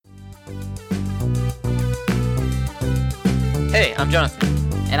Hey, I'm Jonathan,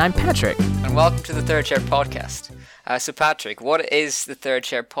 And I'm Patrick. and welcome to the Third Chair Podcast. So Patrick, what is the Third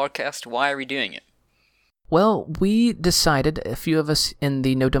Chair Podcast? Why are we doing it? Well, we decided, a few of us in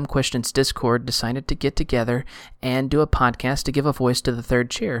the No Dumb Questions Discord decided to get together and do a podcast to give a voice to the third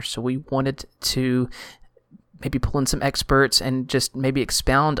chair. So we wanted to maybe pull in some experts and just maybe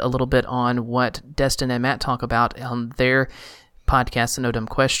expound a little bit on what Destin and Matt talk about on their podcast, the No Dumb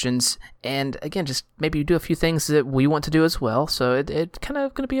Questions. And again, just maybe do a few things that we want to do as well. So it's kind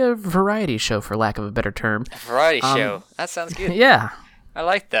of going to be a variety show, for lack of a better term. A variety show. That sounds good. Yeah. I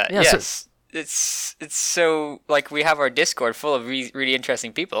like that. Yeah, yes. It's so, like, we have our Discord full of really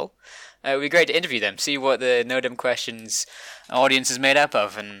interesting people. It would be great to interview them, see what the No Dumb Questions audience is made up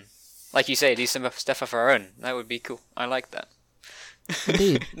of, and, like you say, do some stuff of our own. That would be cool. I like that.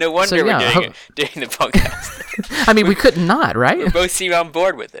 Indeed. No wonder So, we're yeah, doing the podcast. I mean, we could not, right? We both seem on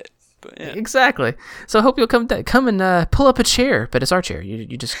board with it. But, yeah. Exactly. So I hope you'll come and pull up a chair, but it's our chair. You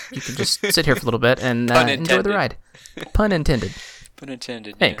can just sit here for a little bit and enjoy the ride. Pun intended. Pun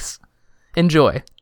intended. Thanks. Enjoy.